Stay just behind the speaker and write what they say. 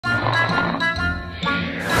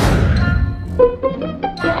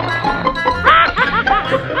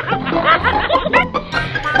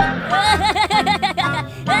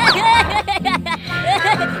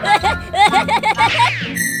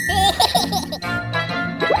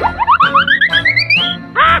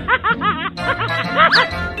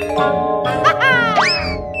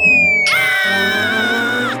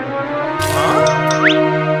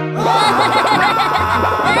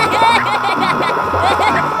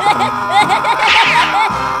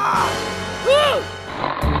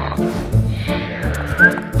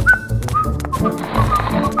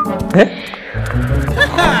Okay.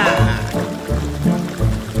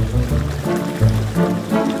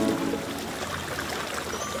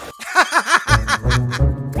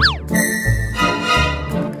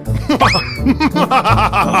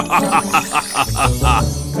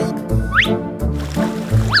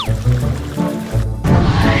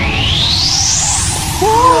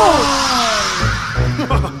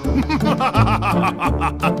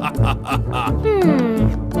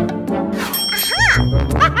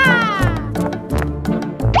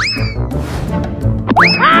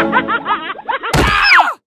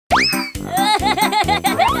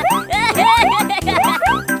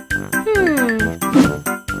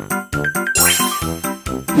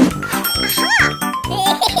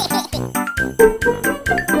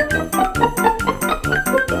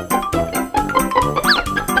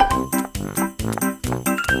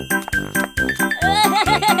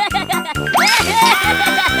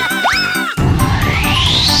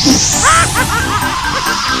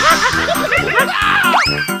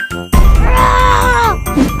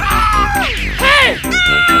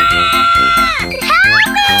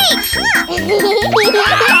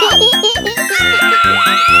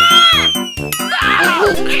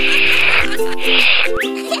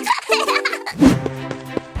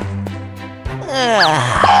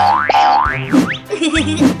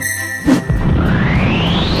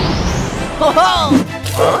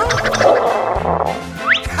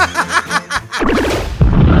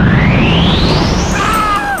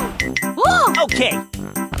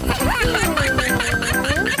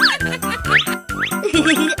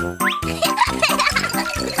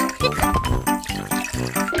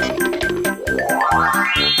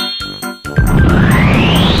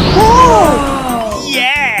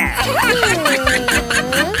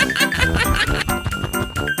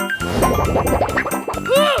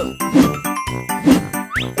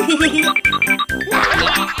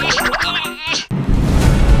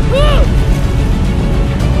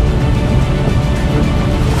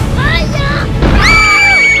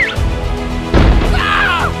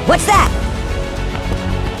 What's that?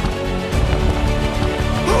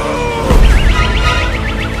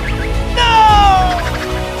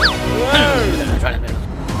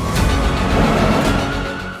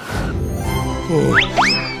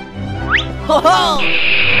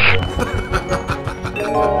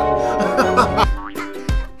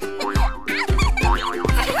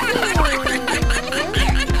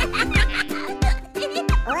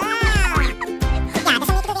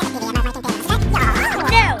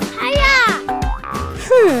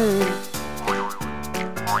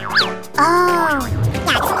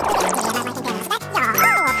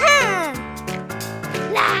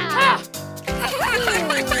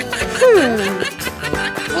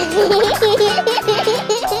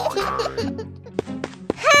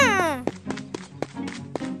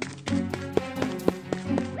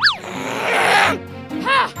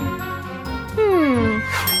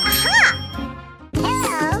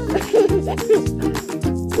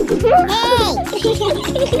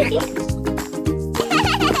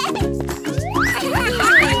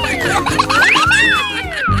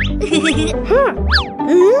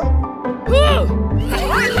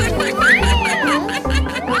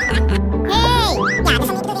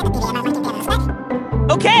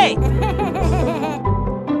 Okay.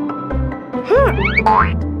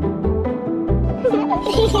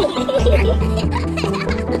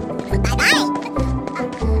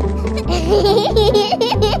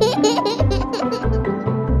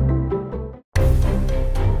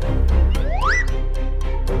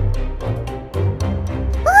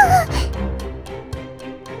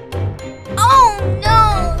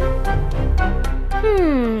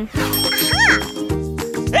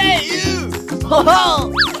 Hey, you!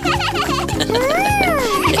 Oh!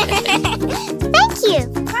 Thank you.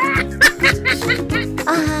 Hey,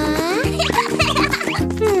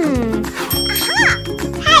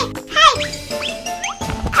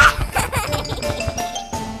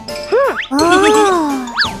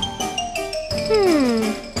 hey.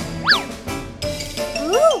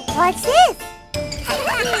 Ooh, what's this?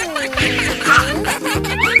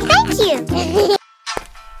 Thank you.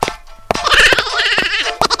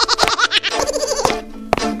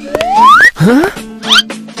 Huh?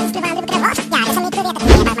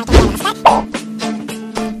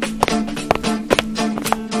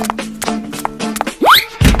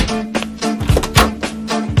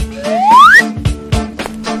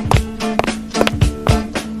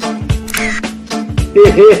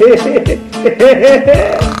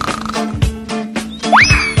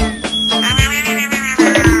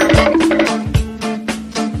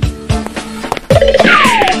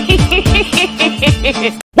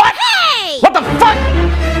 What? Hey! What the fuck?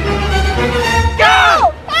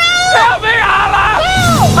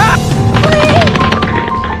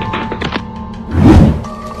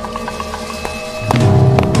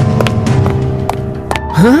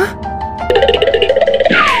 Huh?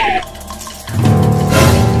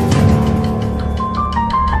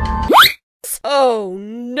 Oh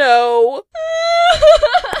no!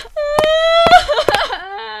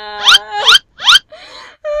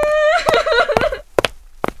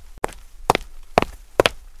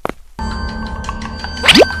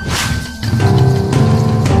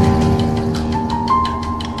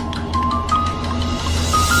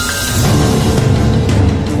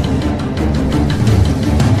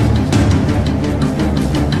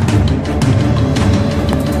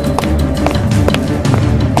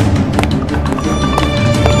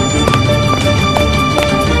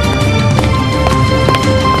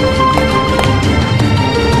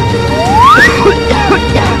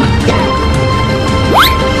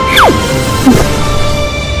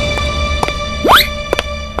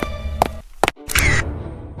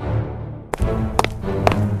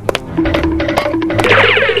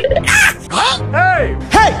 Hey!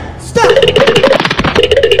 Hey! Stop!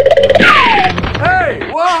 Hey!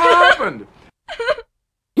 What happened?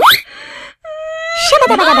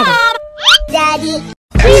 Daddy.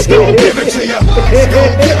 X gon' give it to ya. X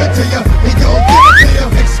gon' give it to ya. He gon' give it to ya.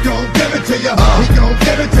 X gon' give it to ya. He gon'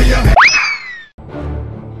 give it to ya.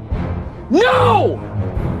 No!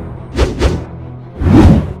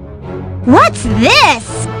 What's this?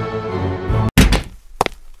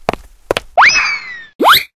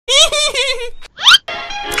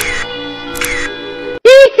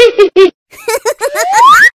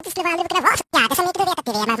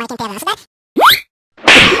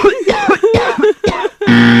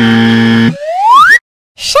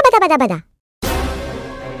 Shabadabadabada.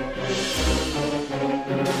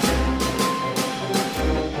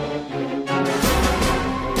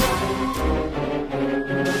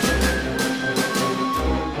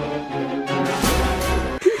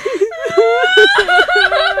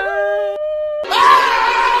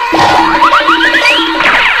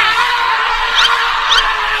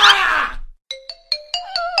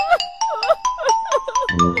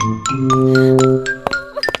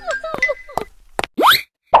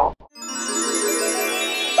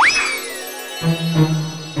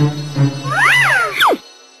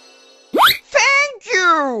 Thank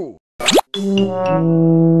you!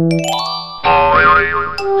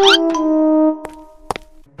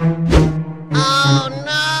 Oh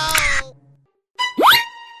no!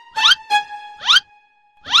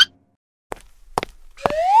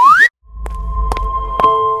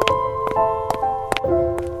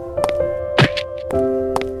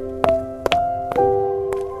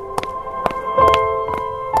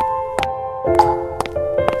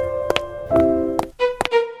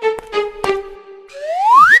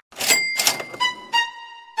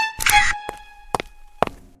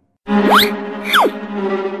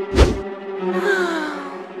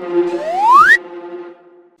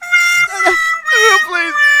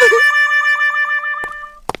 Please!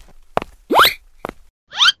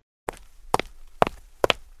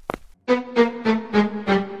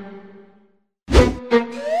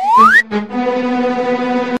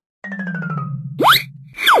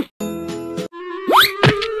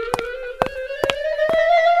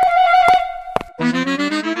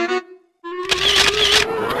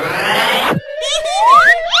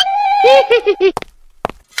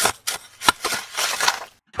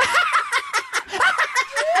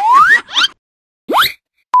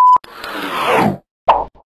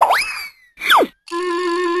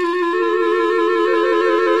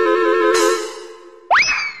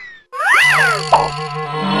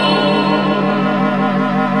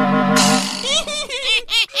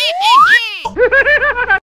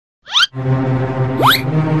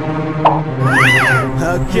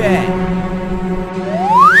 Okay.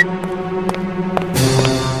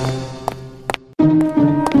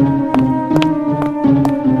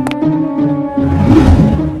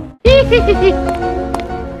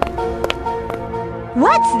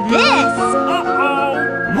 What's this?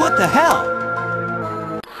 What the hell?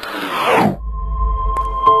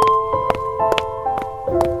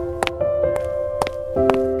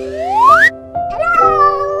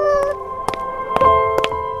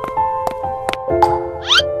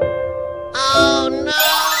 Oh no!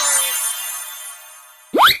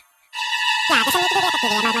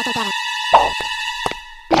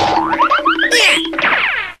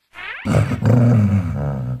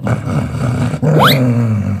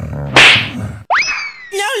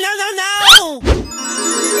 No, no, no, no!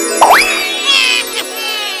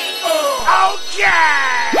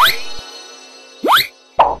 Okay!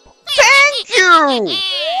 Thank you!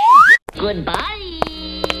 Goodbye.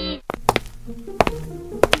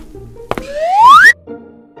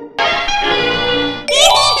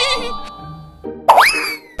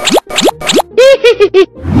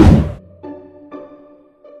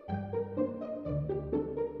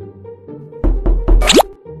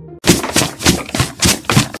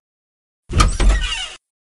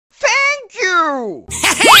 you!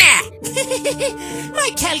 My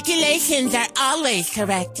calculations are always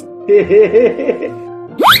correct.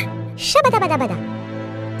 Shabadabadabada.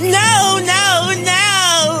 No, no, no!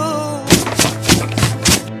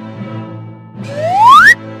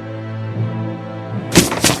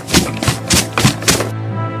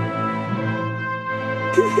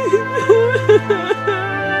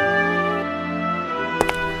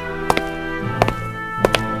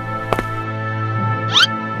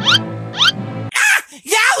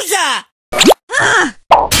 Yowza!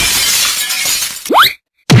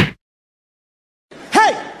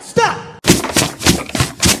 Hey, stop!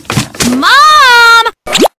 Mom!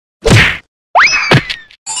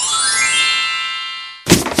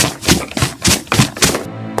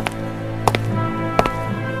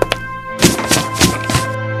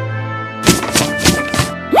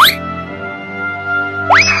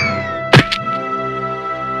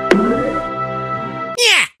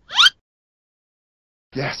 Yeah!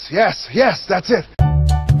 Yes, yes, yes, that's it.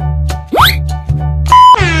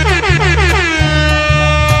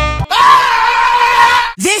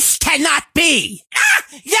 This cannot be!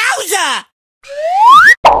 Yowza!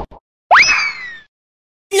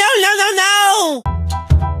 No, no, no, no!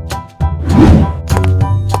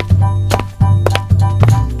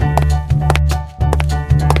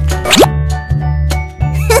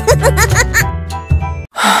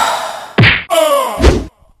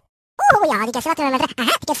 Oh, ja, die gestern hat er.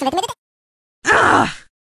 Aha, die gestern hat er.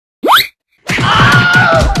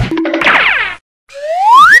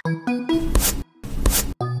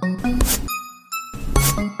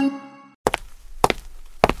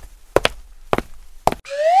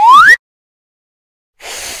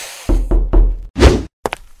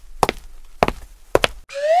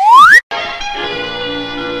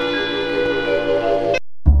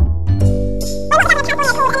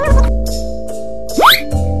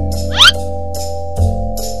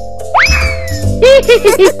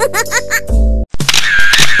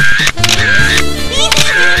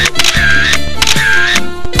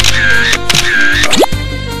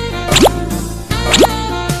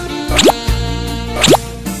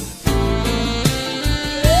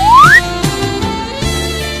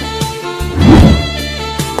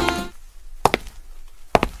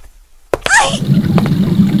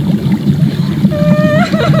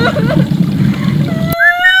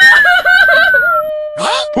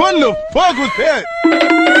 What the fuck was that?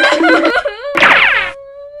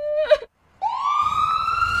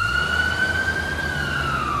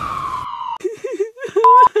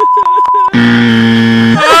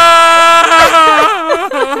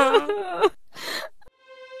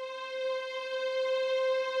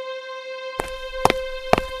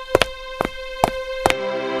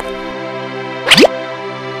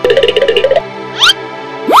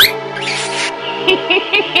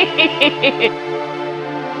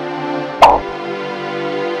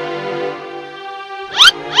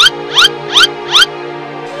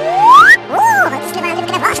 Oh, wat is er aan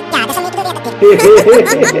de was? Ja, dat is een beetje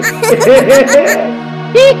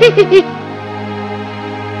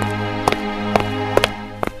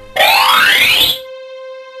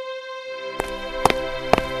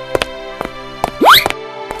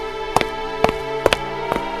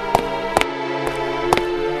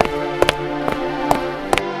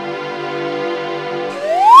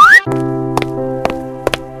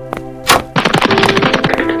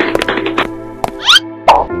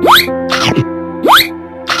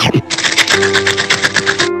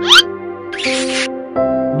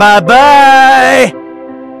Bye-bye!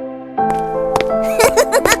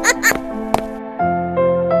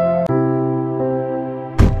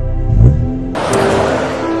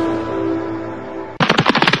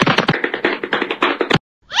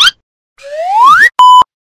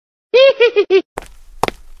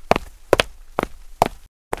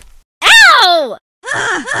 Ow!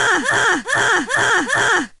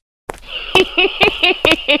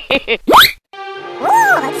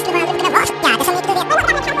 Oh, wat is er aan de was? Ja, dat is een beetje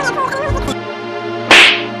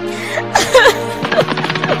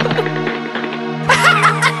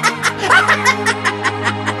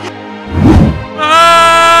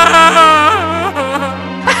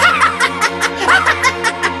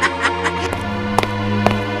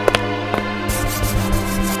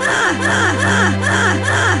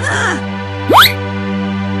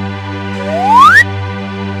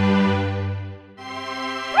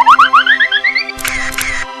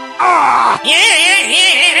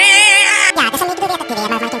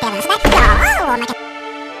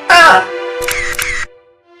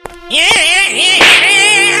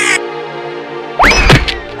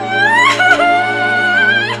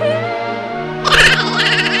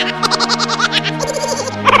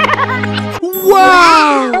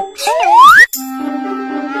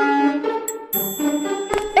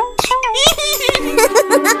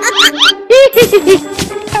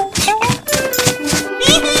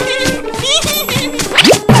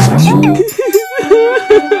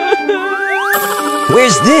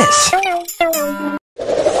this?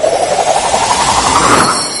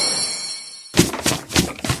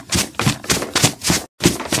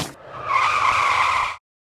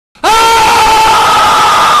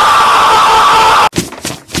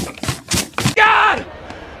 God!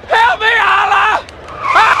 Help me, Allah!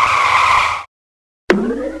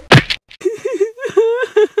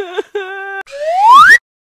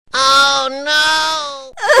 Oh no!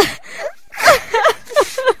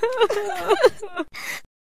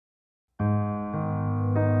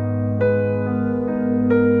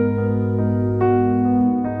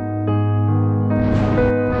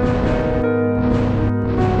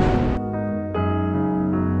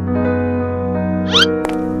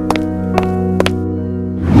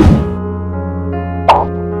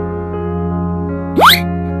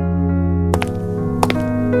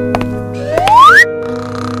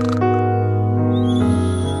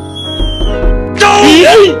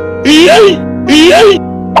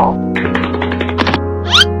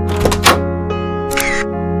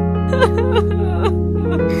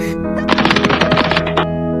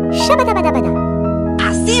 Shabadabadabada.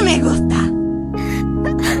 Así me gusta.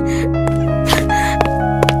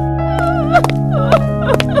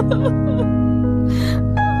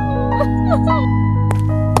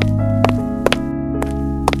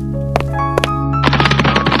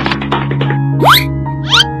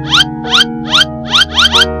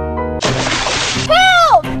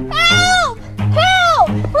 Help! Help! Help!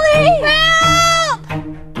 Please! Help!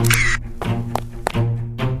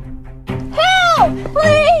 Help!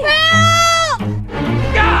 Please! Help!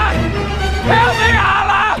 God! Help me,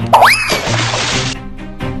 Allah!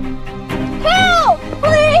 Help!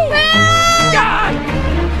 Please! Help! God!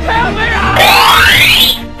 Help me, Allah!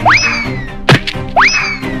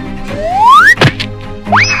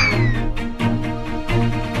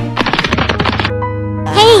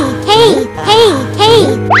 Hey! Hey! Hey!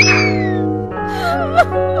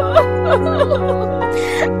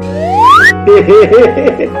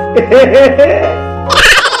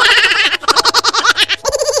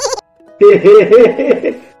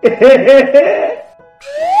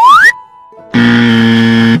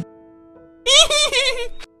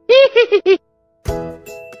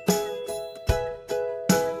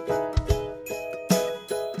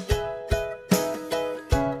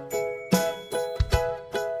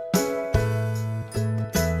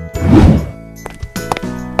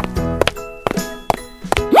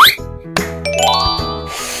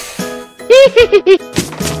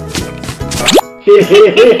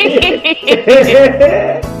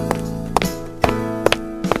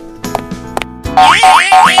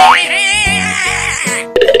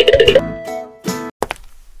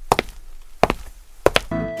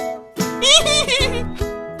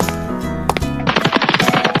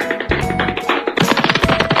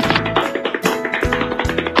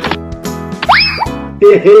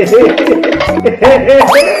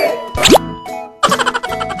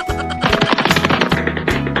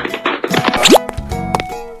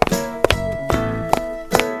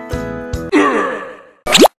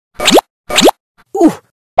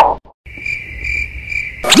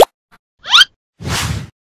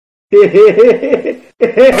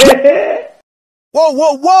 Whoa,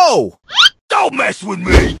 whoa, whoa! Don't mess with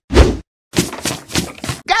me!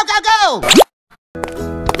 Go, go, go!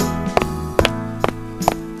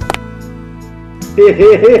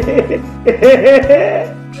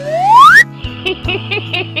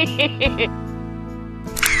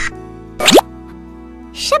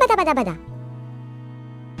 Shabadabadabada.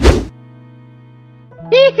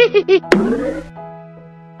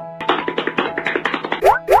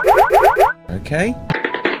 Okay.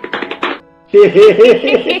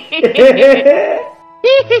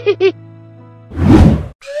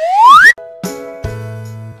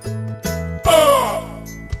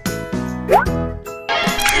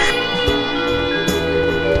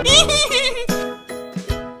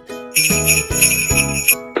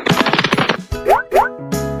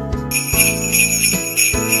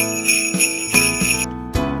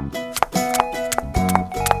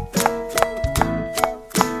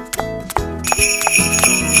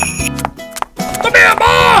 Come here,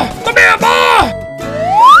 boy! Come here, boy!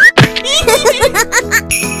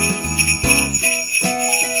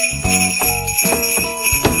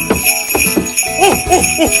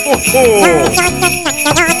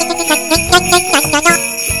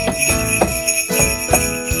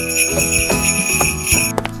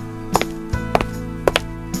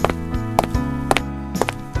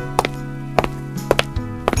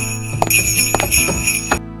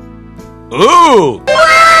 Ooh!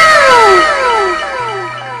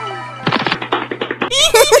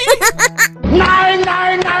 Nine,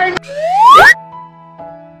 nine, nine!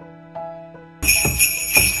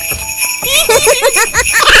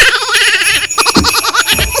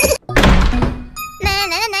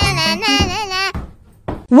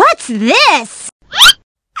 What's this?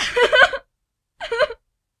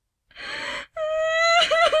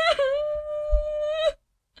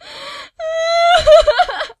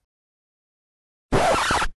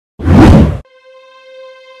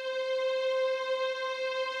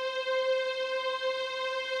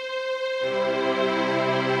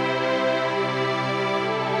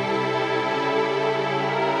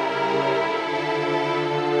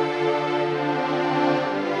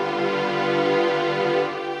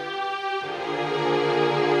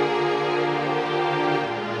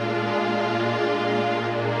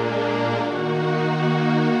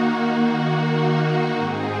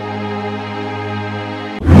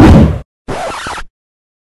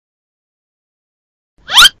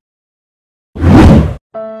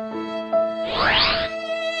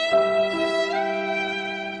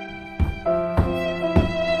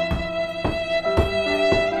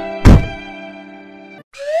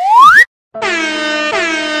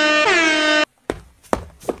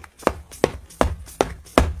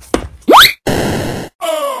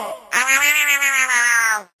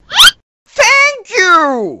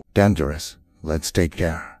 Dangerous. Let's take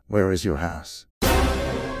care. Where is your house?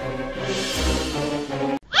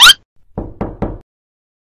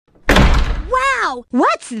 Wow!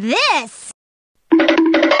 What's this?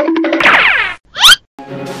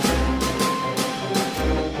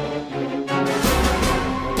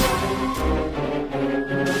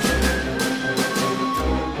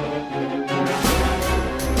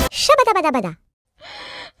 Shabada-bada-bada.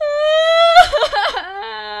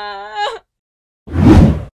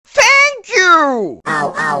 Thank you!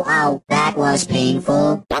 Ow, ow, ow. That was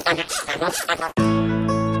painful. No!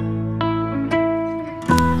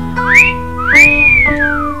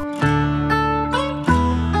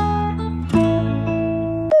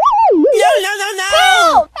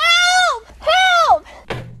 Help! Help!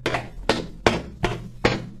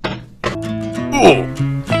 Help!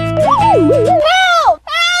 Help! Help!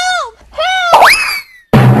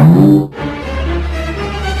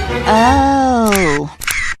 Oh.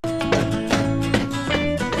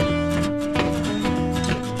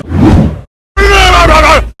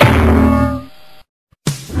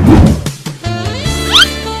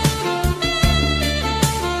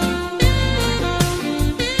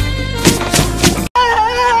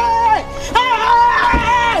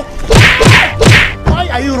 Why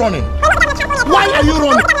are you running? Why are you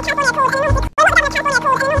running?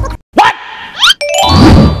 What?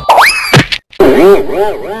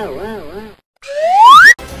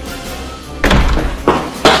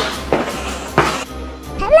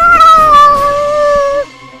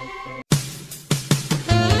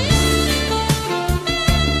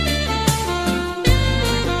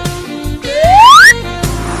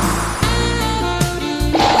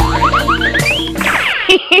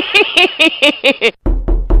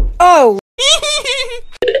 Oh!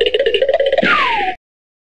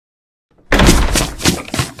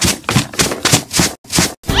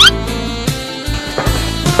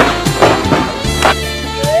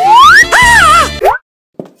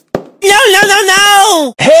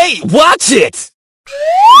 No! Hey, watch it!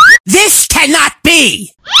 This cannot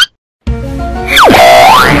be!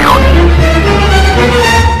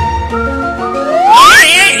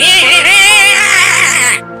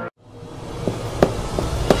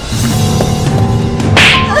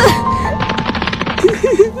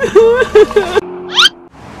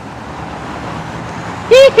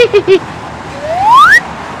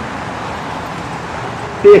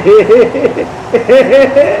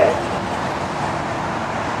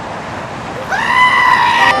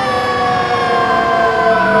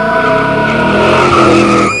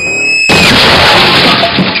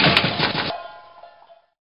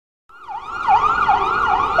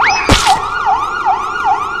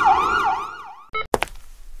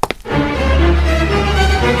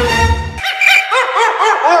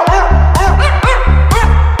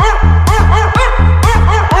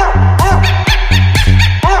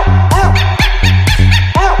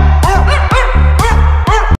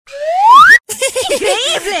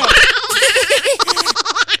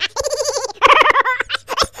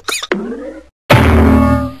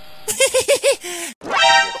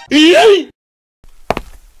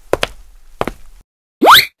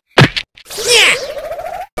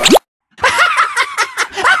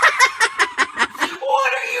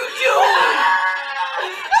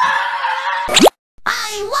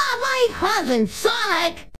 I love my cousin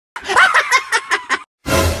Sonic!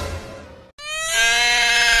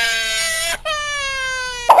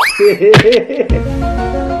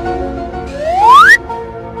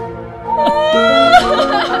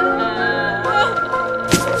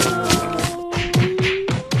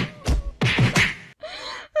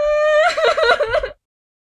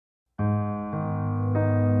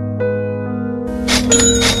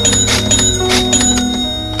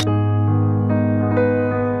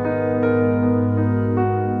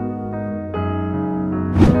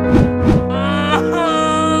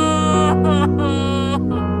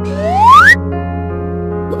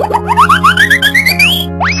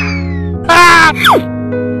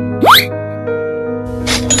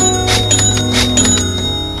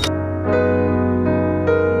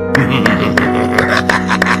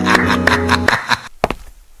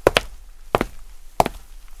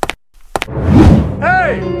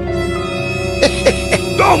 Hey!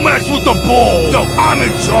 Don't mess with the ball! No, I'm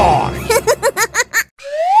in charge!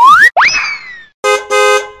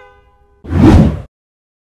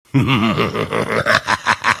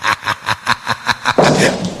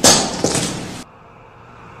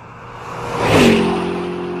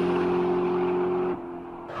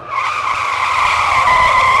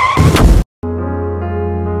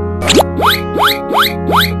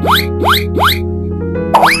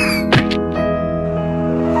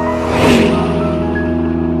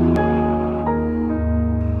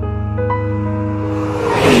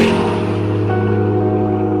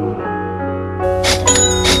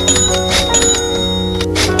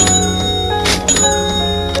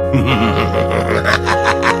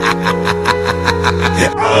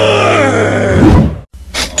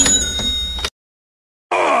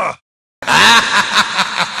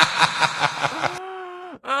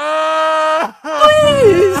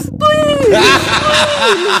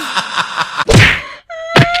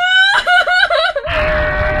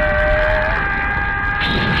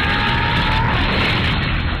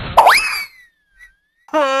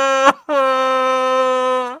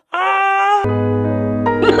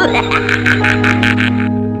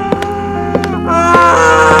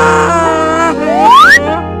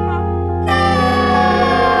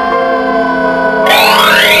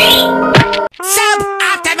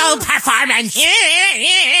 Suboptimal performance!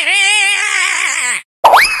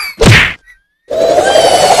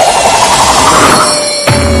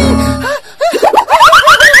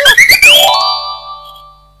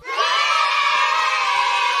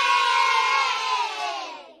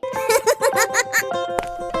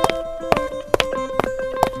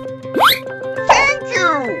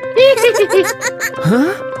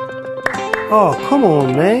 Huh? Oh, come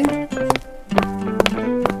on, man.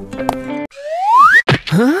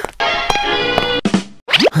 Huh?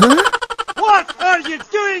 Huh? What are you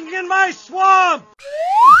doing in my swamp?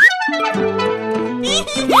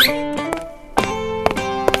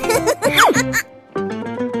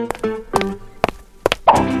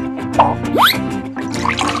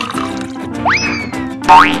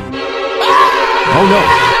 Oh no.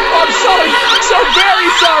 I'm sorry! So very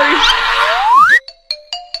sorry!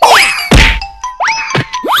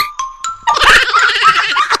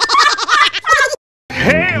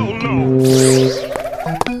 Hell no!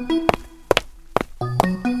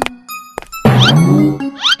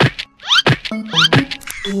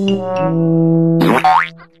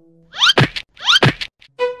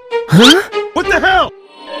 Huh? What the hell?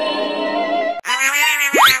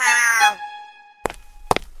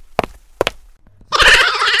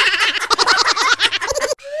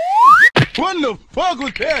 What the fuck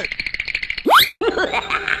was that?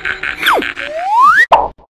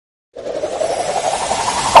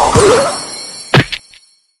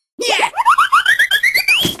 Yeah!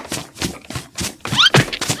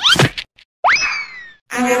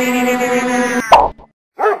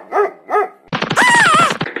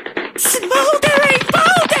 Smoldering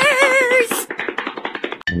boulders!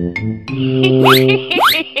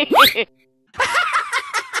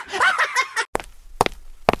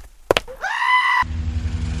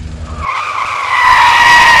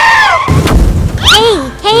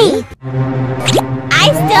 Hey! I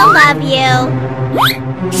still love you.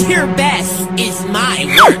 Your best is my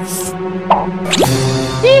worst.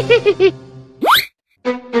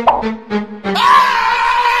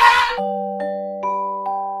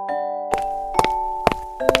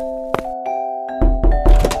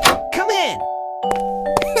 Come in.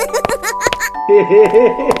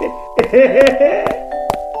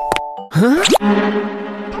 Huh?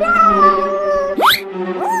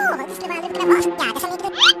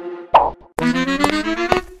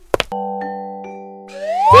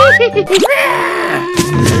 Oh,